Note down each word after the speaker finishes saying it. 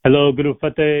Hello, Guru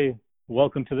Fateh.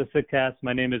 Welcome to the Sikhcast.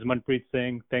 My name is Manpreet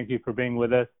Singh. Thank you for being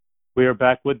with us. We are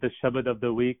back with the Shabad of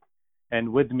the week,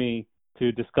 and with me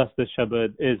to discuss the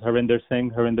Shabad is Harinder Singh.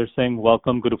 Harinder Singh,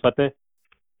 welcome, Guru Fateh.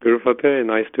 Guru Fateh,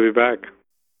 nice to be back.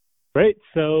 Great.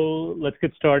 So let's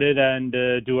get started and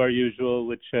do our usual,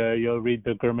 which you'll read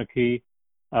the Gurmukhi,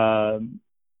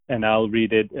 and I'll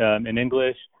read it in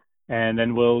English, and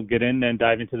then we'll get in and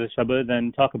dive into the Shabad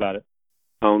and talk about it.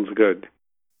 Sounds good.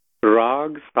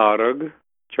 Rag Sarag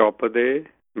Chaupade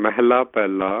Mahla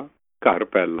Pehla Kar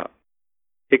Pehla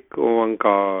Ik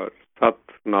Oankar Sat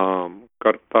Naam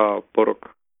Karta Purkh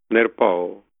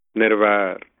Nirpau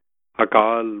Nirvair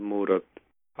Akal Murat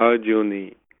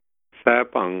Ajuni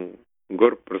Saipang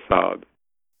Gur Prasad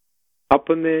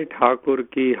Apne Thakur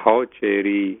ki hau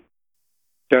cheri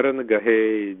Charan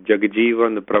gahe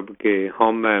Jagjeevan Prabh ke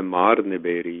hum maar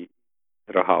niberi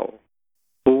Rahao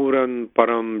पूरन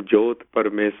परम ज्योत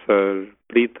परमेश्वर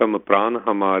प्रीतम प्राण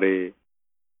हमारे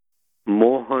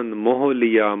मोहन मोह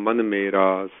लिया मन मेरा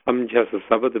समझस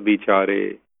शब्द बिचारे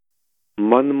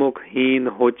मनमुखहीन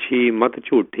होछी मत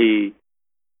झूठी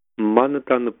मन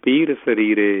तन पीर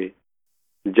शरीरे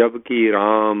जबकि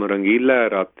राम रंगीला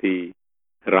राती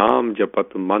राम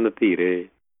जपत मन धीरे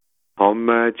हम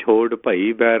मैं छोड़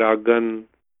भई बैरागन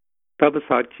तब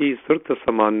साची सुरत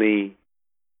समानी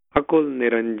अकुल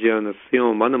निरंजन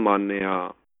स्यों मन मान्या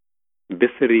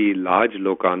बिसरी लाज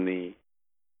लोकानी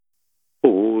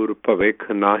पूर भविख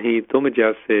नाही तुम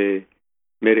जैसे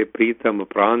मेरे प्रीतम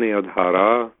प्राण आधारा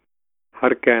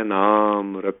हर कै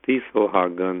नाम रति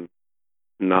सोहागन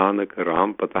Nanak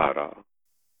Ram Patara.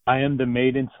 I am the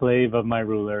maiden slave of my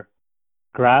ruler,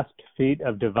 grasped feet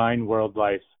of divine world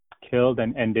life, killed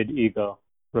and ended ego.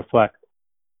 Reflect.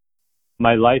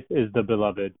 My life is the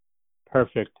beloved,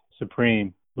 perfect,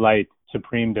 supreme, light,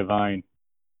 supreme divine.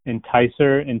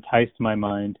 Enticer enticed my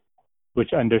mind,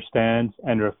 which understands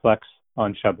and reflects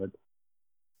on Shabad.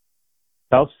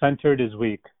 Self-centered is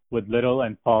weak, with little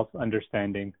and false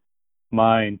understanding.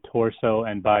 Mind, torso,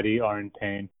 and body are in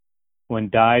pain. When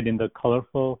dyed in the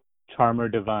colorful charmer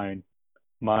divine,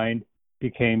 mind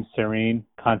became serene,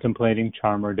 contemplating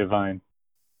charmer divine.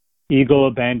 Ego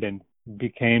abandoned,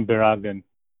 became Biragan.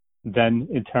 Then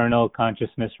eternal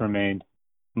consciousness remained.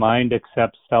 Mind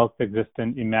accepts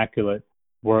self-existent, immaculate,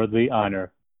 worldly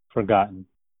honor, forgotten.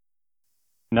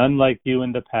 None like you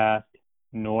in the past,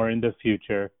 nor in the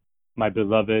future. My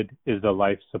beloved is the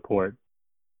life support.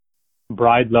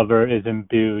 Bride lover is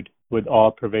imbued with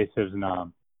all-pervasive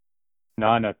Naam.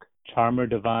 Nanak, charmer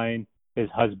divine, is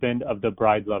husband of the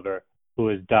bride lover, who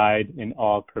is dyed in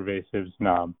all-pervasive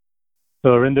Naam.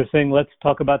 So, Harinder Singh, let's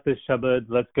talk about this Shabad.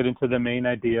 Let's get into the main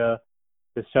idea.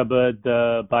 The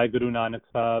Shabad by Guru Nanak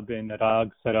Sahib in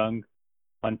Rag Sarang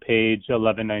on page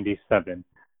 1197.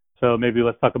 So maybe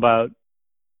let's talk about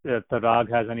if the Rag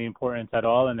has any importance at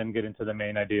all, and then get into the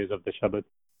main ideas of the Shabad.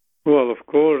 Well, of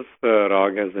course,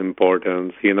 Rag has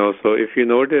importance. So if you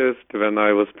noticed when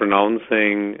I was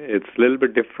pronouncing, it's a little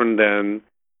bit different than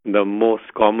the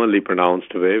most commonly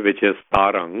pronounced way, which is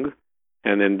Sarang.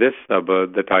 And in this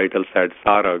Shabad, the title said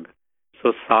Sarag.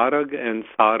 So Sarag and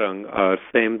Sarang are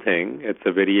same thing. It's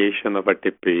a variation of a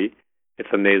tippi.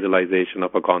 It's a nasalization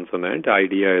of a consonant.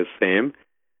 Idea is same.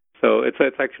 So it's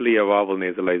actually a vowel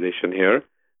nasalization here.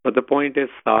 But the point is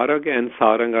Sarag and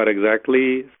Sarang are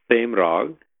exactly same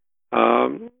rag.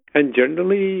 And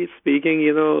generally speaking,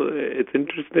 it's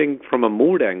interesting from a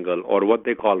mood angle, or what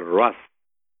they call ras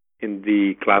in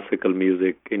the classical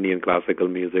music, Indian classical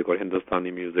music or Hindustani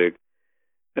music.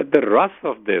 The ras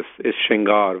of this is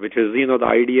Shingar, which is, the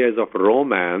ideas of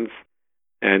romance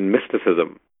and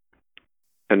mysticism.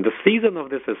 And the season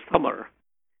of this is summer.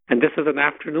 And this is an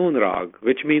afternoon rag,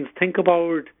 which means think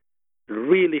about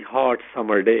really hot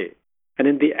summer day. And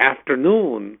in the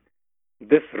afternoon,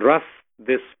 this ras,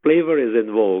 this flavor is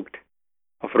invoked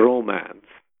of romance,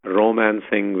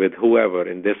 romancing with whoever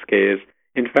in this case.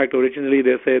 In fact, originally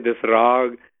they say this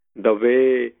rag, the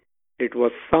way it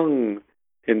was sung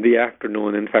in the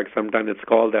afternoon. In fact, sometimes it's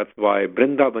called, that's why,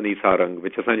 Brindavani Sarang,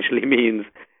 which essentially means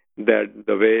that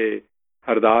the way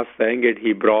Hardas sang it,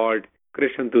 he brought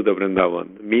Krishna to the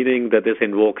Vrindavan, meaning that this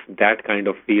invokes that kind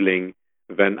of feeling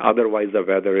when otherwise the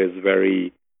weather is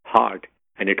very hot,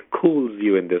 and it cools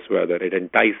you in this weather, it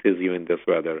entices you in this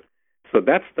weather. So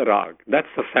that's the rag,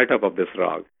 that's the setup of this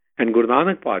rag. And Guru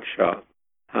Nanak Padsha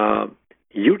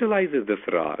utilizes this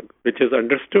rag, which is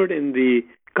understood in the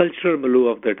cultural milieu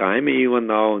of the time, even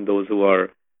now, and those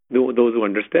who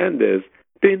understand this,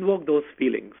 to invoke those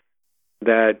feelings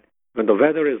that when the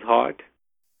weather is hot,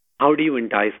 how do you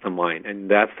entice the mind?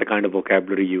 And that's the kind of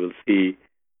vocabulary you will see,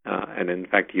 and in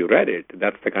fact you read it.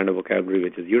 That's the kind of vocabulary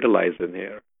which is utilized in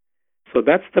here. So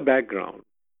that's the background.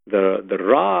 The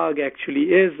rag actually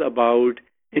is about,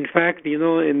 in fact,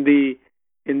 in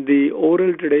the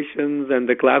oral traditions and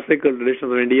the classical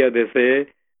traditions of India, they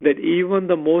say that even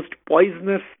the most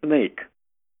poisonous snake,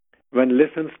 when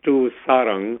listens to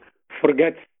sarang,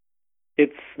 forgets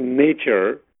its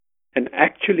nature and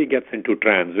actually gets into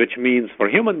trance, which means for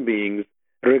human beings,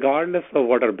 regardless of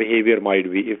what our behavior might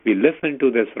be, if we listen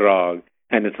to this rag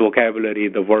and its vocabulary,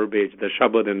 the verbiage, the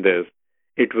shabad in this,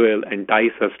 it will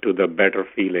entice us to the better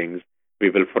feelings. We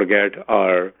will forget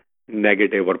our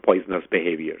negative or poisonous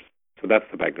behaviors. So that's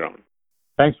the background.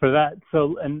 Thanks for that.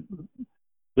 So, and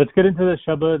let's get into the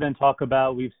Shabad and talk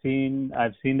about.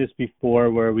 I've seen this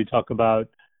before, where we talk about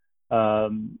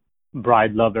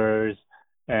bride lovers,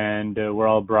 and we're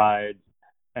all brides.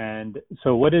 And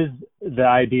so, what is the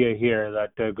idea here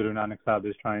that Guru Nanak Sahib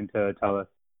is trying to tell us?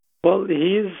 Well,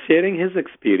 he is sharing his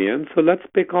experience. So let's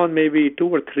pick on maybe two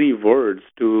or three words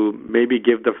to maybe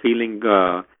give the feeling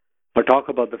or talk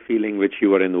about the feeling which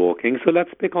you are invoking. So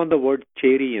let's pick on the word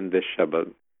cherry in this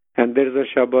Shabad. And there's a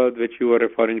Shabad which you are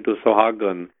referring to,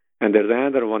 Sohagan, and there's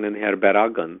another one in here,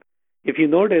 Baragan. If you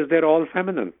notice, they're all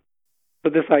feminine.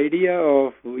 So this idea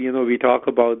of, we talk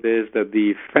about this, that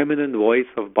the feminine voice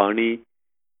of Bani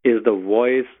is the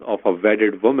voice of a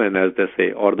wedded woman, as they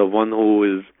say, or the one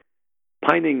who is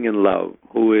pining in love,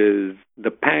 who is the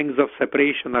pangs of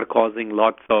separation are causing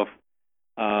lots of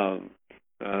uh,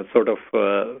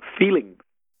 feelings.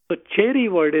 So cherry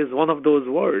word is one of those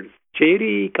words.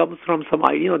 Cherry comes from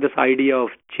this idea of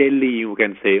chelli, you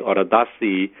can say, or a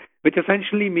dasi, which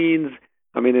essentially means,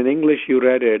 in English you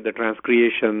read it, the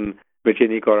transcreation, which in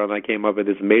Quran I came up with,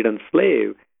 is maiden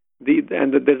slave.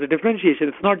 There's a differentiation.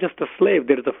 It's not just a slave.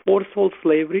 There is a forceful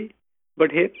slavery,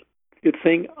 but here it's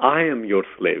saying, I am your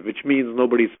slave, which means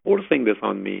nobody's forcing this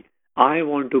on me. I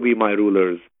want to be my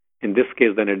rulers. In this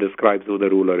case, then it describes who the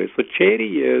ruler is. So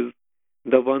Cheri is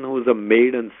the one who is a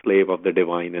maiden slave of the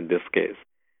divine in this case.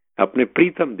 Apne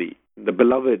Pritam Di, the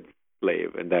beloved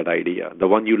slave in that idea, the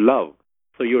one you love.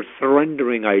 So your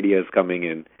surrendering idea is coming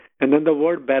in. And then the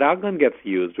word Baragan gets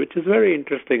used, which is very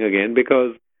interesting again,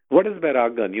 because what is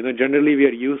Baragan? Generally we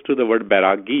are used to the word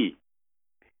Baragi.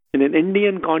 In an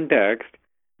Indian context,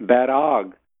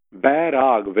 Barag,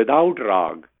 without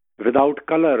rag, without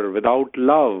color, without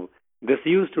love. This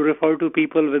used to refer to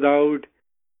people without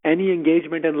any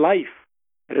engagement in life.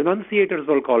 Renunciators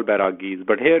were called Baragis,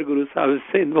 but here Guru Sahib is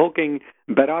invoking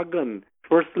Baragan,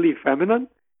 firstly feminine,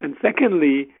 and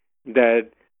secondly that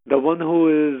the one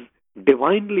who is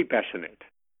divinely passionate.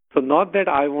 So not that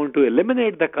I want to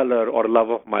eliminate the color or love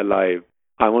of my life,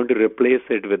 I want to replace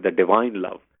it with the divine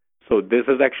love. So this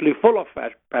is actually full of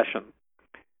passion.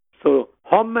 So,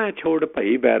 Homme Chod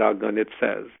Pai Bairagan, it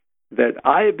says that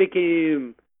I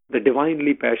became the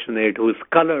divinely passionate, who is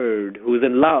colored, who is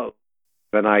in love,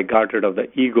 when I got rid of the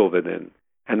ego within.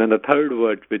 And then the third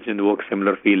word which invokes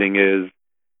similar feeling is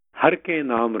Har ke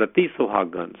naam rati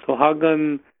Sohagan.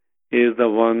 Sohagan is the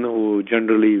one who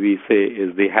generally we say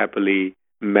is the happily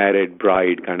married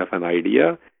bride kind of an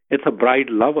idea. It's a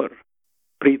bride lover.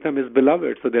 Pritam is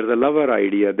beloved, so there's a lover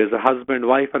idea. There's a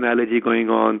husband-wife analogy going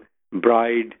on,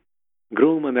 bride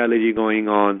groom analogy going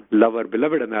on, lover,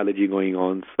 beloved analogy going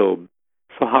on. So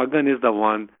Sohagan is the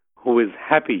one who is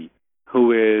happy,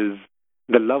 who is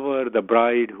the lover, the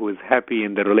bride, who is happy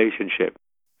in the relationship.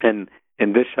 And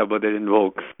in this Shabad it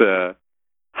invokes the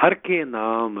Har ke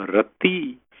naam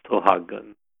Rati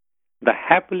Sohagan. The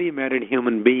happily married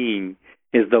human being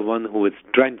is the one who is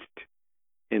drenched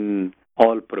in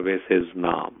all pervasive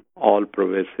Naam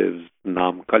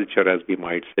culture, as we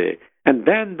might say. And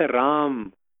then the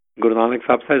Ram, Guru Nanak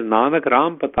Sahib says, Nanak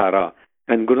Ram Patara.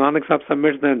 And Guru Nanak Sahib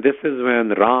submits that this is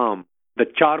when Ram, the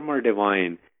charmer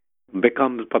divine,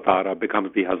 becomes Patara,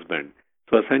 becomes the husband.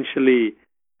 So essentially,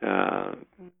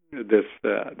 this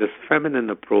feminine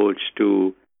approach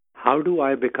to how do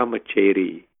I become a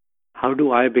Cheri? How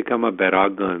do I become a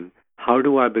Baragan? How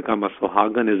do I become a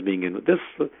Sohagan is being in.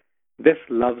 This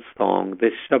love song,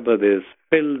 this Shabad is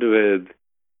filled with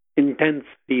intense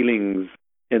feelings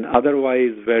in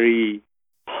otherwise very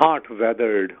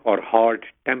hot-weathered or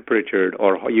hot-temperatured,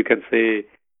 or you can say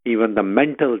even the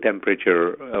mental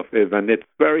temperature of it when it's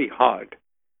very hot.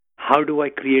 How do I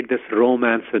create this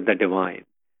romance with the divine?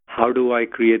 How do I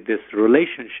create this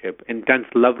relationship, intense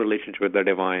love relationship with the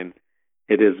divine?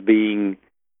 It is being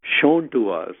shown to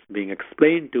us, being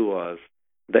explained to us.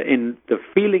 The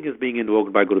feeling is being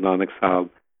invoked by Guru Nanak Sahib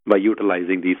by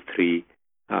utilizing these three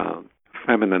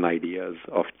feminine ideas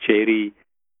of Cheri,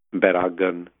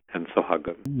 Baragan, and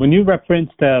Sohagan. When you reference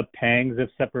the pangs of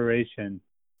separation,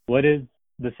 what is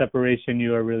the separation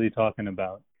you are really talking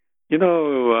about?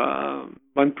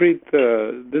 Manpreet,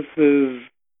 this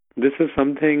is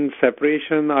something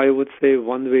separation. I would say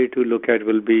one way to look at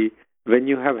will be when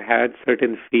you have had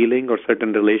certain feeling or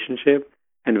certain relationship,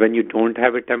 and when you don't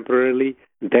have it temporarily,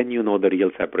 then you know the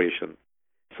real separation.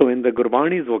 So in the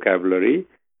Gurbani's vocabulary,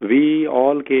 we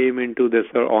all came into this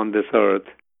on this earth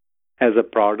as a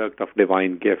product of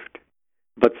divine gift.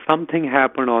 But something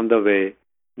happened on the way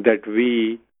that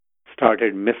we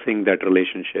started missing that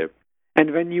relationship.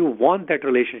 And when you want that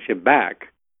relationship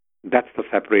back, that's the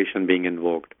separation being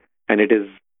invoked. And it is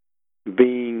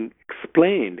being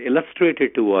explained,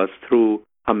 illustrated to us through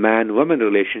a man woman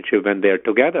relationship when they are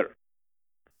together.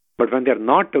 But when they're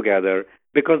not together,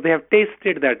 because they have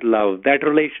tasted that love, that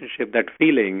relationship, that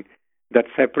feeling, that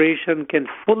separation can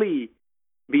fully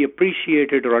be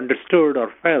appreciated or understood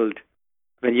or felt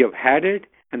when you have had it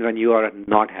and when you are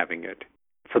not having it.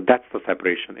 So that's the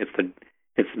separation.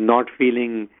 It's not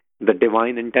feeling the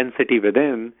divine intensity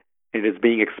within. It is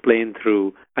being explained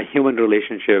through a human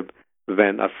relationship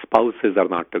when a spouses are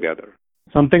not together.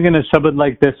 Something in a Shabad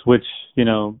like this, which,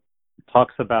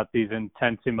 talks about these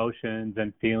intense emotions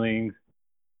and feelings.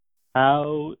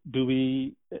 How do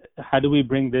we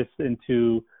bring this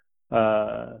into,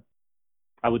 I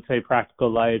would say, practical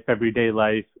life, everyday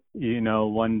life?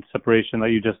 One separation that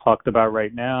you just talked about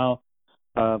right now.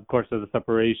 Of course, there's a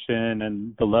separation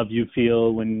and the love you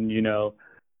feel when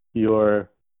your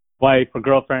wife or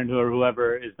girlfriend or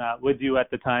whoever is not with you at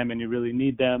the time and you really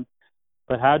need them.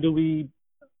 But how can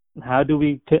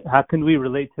we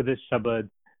relate to this Shabad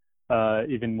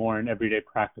even more in everyday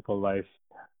practical life?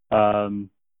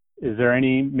 Is there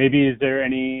any,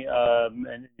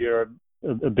 and you're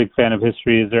a big fan of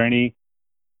history, is there any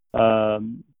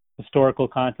historical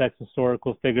context,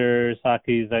 historical figures,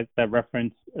 sakis that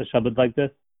reference a Shabad like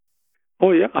this?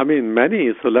 Oh yeah, I mean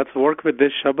many. So let's work with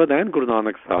this Shabad and Guru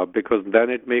Nanak Sahib because then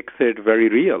it makes it very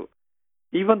real.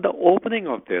 Even the opening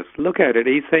of this, look at it.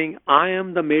 He's saying, I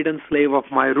am the maiden slave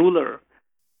of my ruler.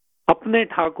 Apne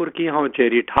Thakur ki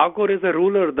cheri. Thakur is a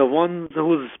ruler, the one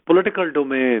whose political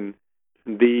domain,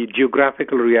 the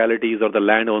geographical realities or the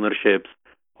land ownerships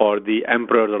or the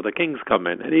emperors or the kings come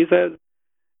in. And he says,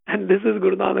 and this is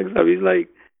Guru Nanak Sahib. He's like,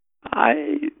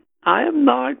 I I am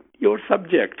not your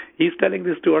subject. He's telling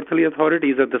this to earthly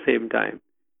authorities at the same time.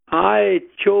 I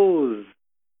chose,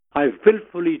 I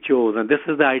willfully chose, and this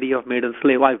is the idea of maiden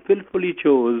slave. I willfully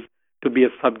chose to be a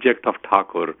subject of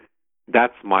Thakur.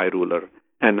 That's my ruler.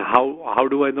 And how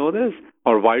do I know this?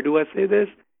 Or why do I say this?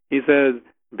 He says,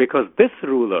 because this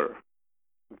ruler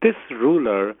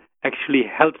actually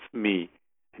helps me.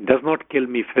 It does not kill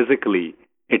me physically.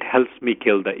 It helps me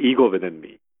kill the ego within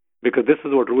me. Because this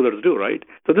is what rulers do, right?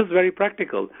 So this is very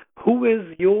practical. Who's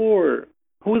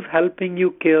helping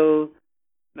you kill,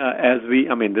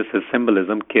 this is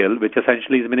symbolism, kill, which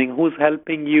essentially is meaning who's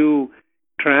helping you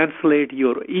translate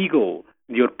your ego,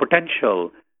 your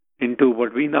potential into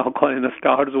what we now call in the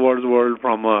Star Wars world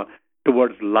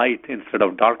towards light instead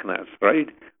of darkness, right?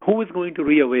 Who is going to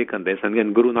reawaken this? And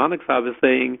again, Guru Nanak Sahib is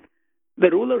saying, the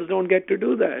rulers don't get to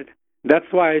do that.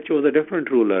 That's why I chose a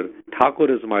different ruler.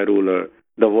 Thakur is my ruler,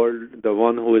 the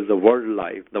one who is the world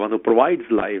life, the one who provides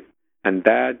life, and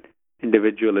that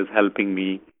individual is helping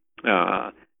me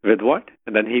with what?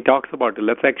 And then he talks about it.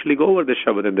 Let's actually go over the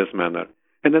Shabad in this manner.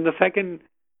 And then the second,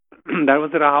 that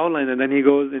was the Rahul line, and then he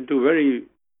goes into a very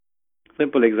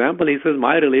simple example. He says,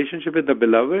 my relationship with the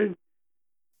beloved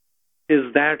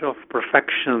is that of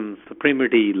perfection,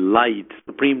 supremacy, light,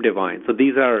 supreme divine. So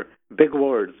these are big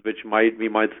words which we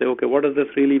might say, okay, what does this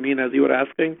really mean as you were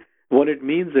asking? What it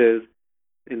means is,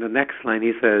 in the next line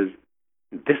he says,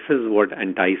 this is what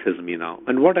entices me now.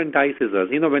 And what entices us?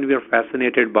 When we are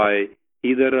fascinated by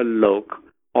either a look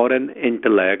or an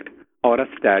intellect or a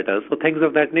status or things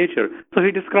of that nature. So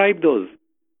he described those.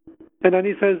 And then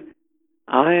he says,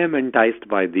 I am enticed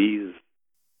by these.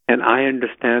 And I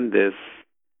understand this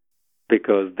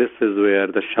because this is where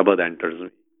the Shabad enters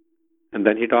me. And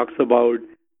then he talks about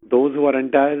those who are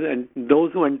enticed and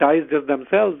those who entice just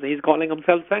themselves. He's calling them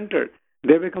self-centered.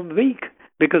 They become weak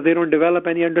because they don't develop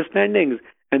any understandings.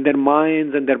 And their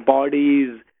minds and their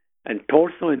bodies and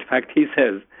torso, in fact, he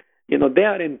says, they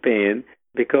are in pain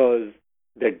because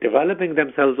they're developing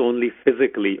themselves only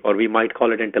physically, or we might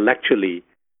call it intellectually,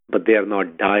 but they are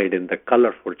not dyed in the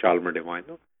color for Chalmer Divine.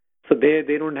 No? So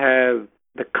they don't have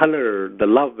the color, the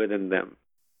love within them.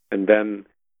 And then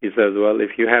he says, well,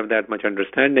 if you have that much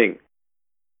understanding,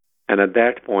 and at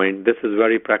that point, this is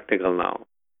very practical now.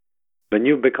 When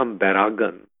you become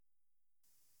Baragan,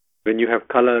 when you have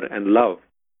color and love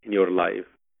in your life,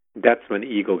 that's when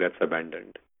ego gets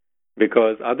abandoned.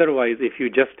 Because otherwise, if you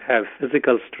just have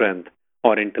physical strength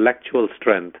or intellectual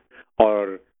strength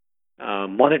or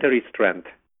monetary strength,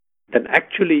 then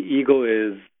actually ego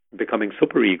is becoming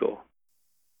superego.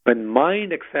 When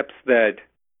mind accepts that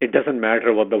it doesn't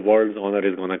matter what the world's honor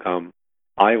is going to come,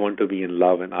 I want to be in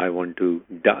love and I want to,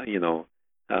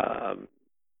 um,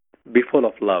 be full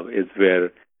of love is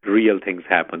where real things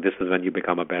happen. This is when you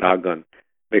become a Beragan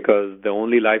because the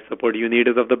only life support you need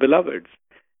is of the beloveds.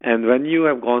 And when you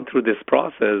have gone through this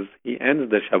process, he ends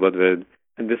the Shabad with,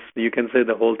 and this you can say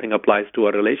the whole thing applies to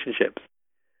our relationships.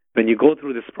 When you go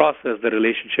through this process, the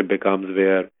relationship becomes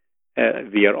where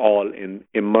we are all in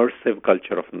immersive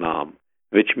culture of Naam,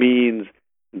 which means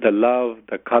the love,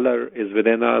 the color is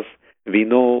within us. We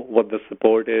know what the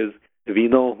support is. We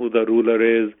know who the ruler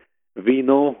is. We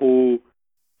know who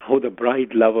the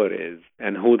bride lover is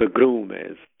and who the groom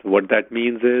is. What that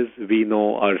means is we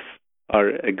know our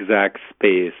exact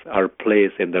space, our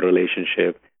place in the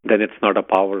relationship. Then it's not a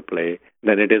power play.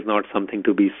 Then it is not something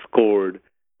to be scored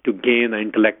to gain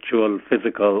intellectual,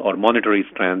 physical, or monetary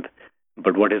strength,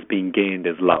 but what is being gained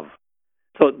is love.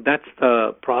 So that's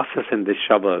the process in this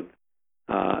Shabad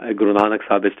Guru Nanak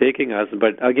Sahib is taking us.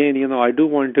 But again, I do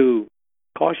want to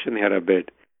caution here a bit.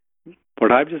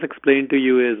 What I've just explained to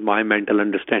you is my mental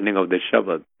understanding of this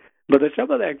Shabad. But the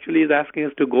Shabad actually is asking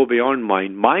us to go beyond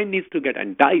mind. Mind needs to get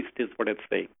enticed, is what it's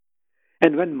saying.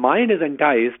 And when mind is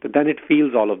enticed, then it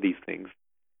feels all of these things.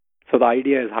 So the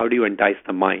idea is how do you entice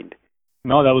the mind?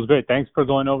 No, that was great. Thanks for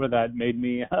going over that. Made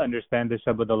me understand the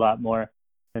Shabbat a lot more.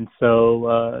 And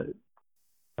so,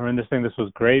 Harinder Singh, this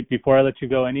was great. Before I let you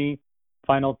go, any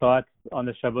final thoughts on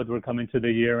the Shabbat? We're coming to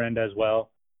the year end as well.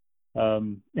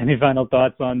 Any final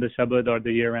thoughts on the Shabbat or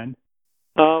the year end?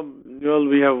 Well,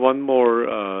 we have one more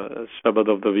Shabbat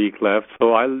of the week left,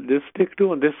 so I'll just stick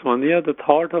to on this one. Yeah, the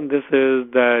thought on this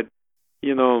is that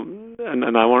and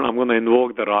I'm going to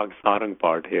invoke the Rag Sarang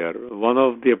part here. One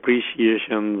of the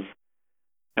appreciations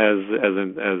as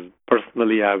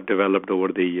personally I've developed over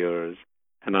the years,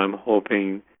 and I'm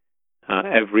hoping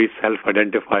every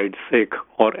self-identified Sikh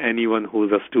or anyone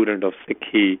who's a student of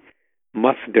Sikhi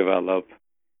must develop,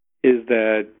 is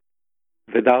that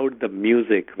without the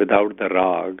music, without the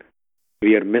rag,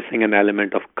 we are missing an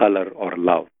element of color or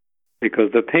love.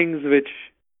 Because the things which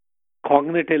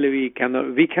cognitively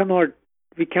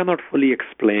we cannot fully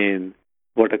explain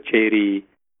what a cheri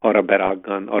or a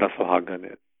beragan or a sohagan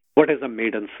is. What is a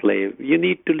maiden slave? You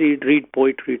need to read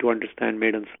poetry to understand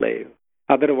maiden slave.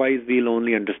 Otherwise, we'll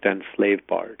only understand slave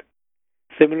part.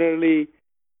 Similarly,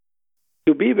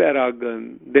 to be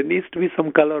beragan, there needs to be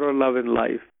some color or love in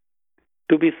life.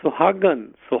 To be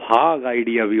sohagan, sohag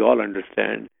idea we all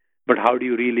understand. But how do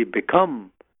you really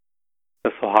become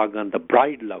the sohagan, the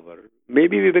bride lover?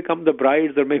 Maybe we become the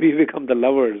brides or maybe we become the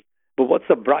lovers. But what's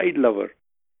a bride lover?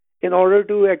 In order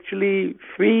to actually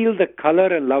feel the color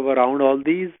and love around all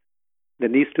these, there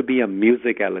needs to be a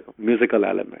musical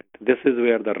element. This is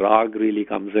where the rag really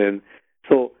comes in.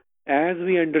 So as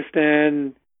we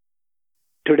understand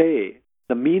today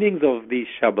the meanings of these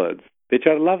shabads, which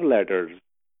are love letters,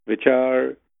 which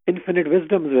are infinite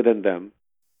wisdoms within them,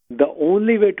 the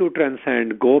only way to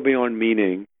transcend, go beyond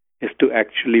meaning, is to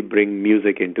actually bring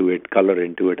music into it, color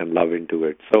into it, and love into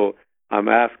it. So I'm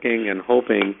asking and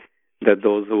hoping that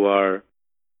those who are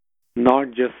not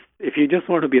just, if you just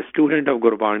want to be a student of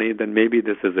Gurbani, then maybe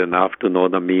this is enough to know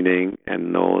the meaning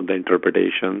and know the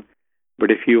interpretation. But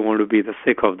if you want to be the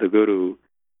Sikh of the Guru,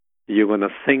 you're going to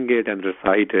sing it and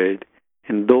recite it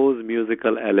in those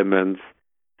musical elements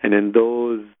and in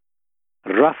those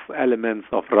rough elements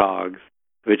of rags,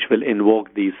 which will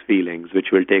invoke these feelings, which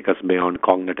will take us beyond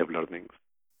cognitive learnings.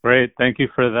 Great. Thank you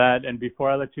for that. And before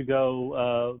I let you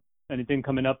go, anything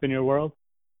coming up in your world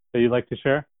that you'd like to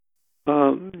share?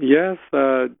 Yes,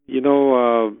 I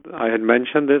had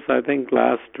mentioned this, I think,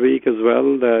 last week as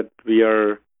well, that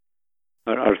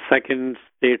our second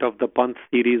State of the Panth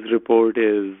series report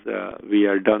is, we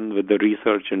are done with the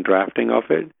research and drafting of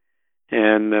it.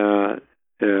 And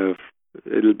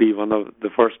it'll be one of the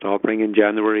first offering in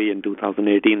January in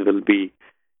 2018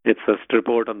 it's a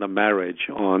report on the marriage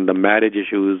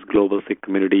issues global Sikh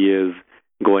community is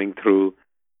going through.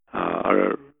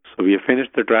 So we have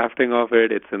finished the drafting of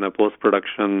it. It's in a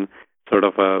post-production sort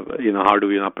of how do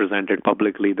we now present it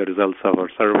publicly, the results of our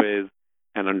surveys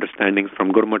and understandings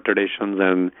from Gurmat traditions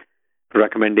and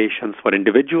recommendations for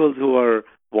individuals who are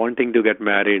wanting to get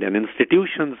married and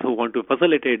institutions who want to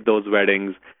facilitate those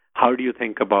weddings. How do you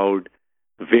think about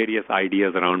various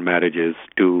ideas around marriages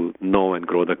to know and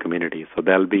grow the community? So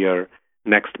that'll be our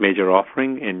next major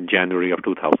offering in January of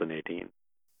 2018.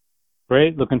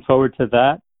 Great. Looking forward to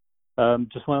that.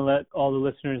 Just want to let all the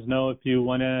listeners know, if you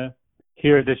want to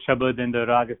hear the Shabad and the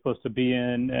Rag is supposed to be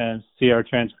in and see our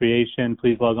transcreation,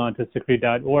 please log on to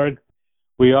sikri.org.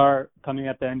 We are coming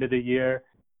at the end of the year,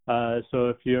 so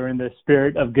if you're in the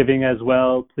spirit of giving as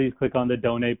well, please click on the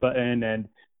donate button and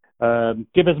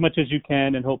give as much as you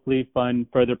can, and hopefully fund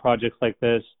further projects like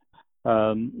this,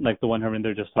 like the one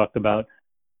Harinder just talked about.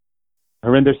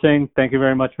 Harinder Singh, thank you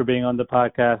very much for being on the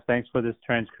podcast. Thanks for this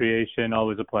transcreation.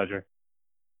 Always a pleasure.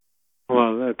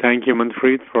 Well, thank you,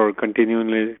 Manpreet, for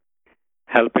continually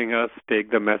helping us take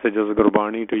the messages of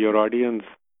Gurbani to your audience.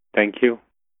 Thank you.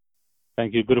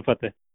 Thank you. Guru Fateh.